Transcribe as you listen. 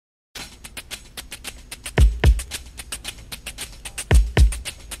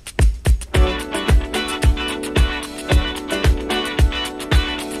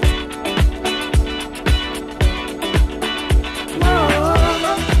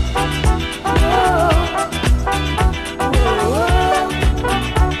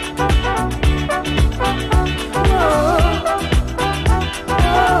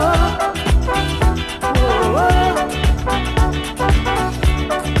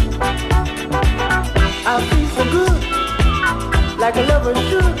like a lover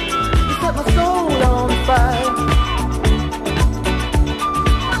should. You set my soul on fire.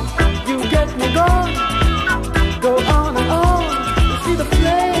 You get me going, go on and on. You see the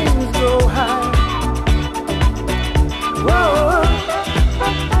flames go high. Whoa,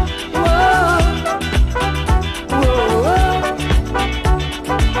 whoa, whoa,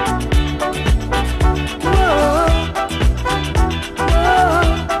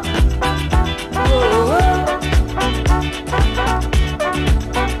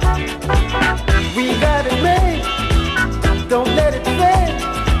 don't let it fade,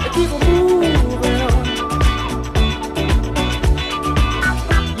 keep it moving on.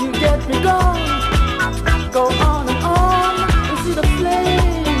 You get me going, go on and see the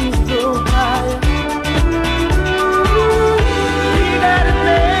flames go higher. We got it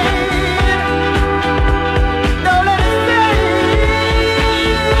made, don't let it fade,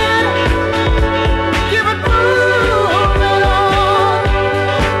 keep it moving on.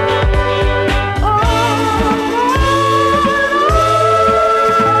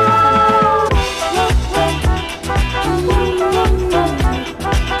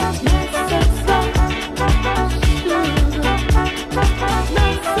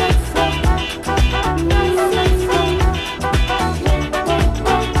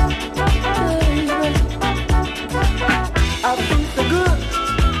 I feel so good,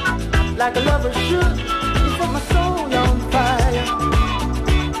 like a lover should. You set my soul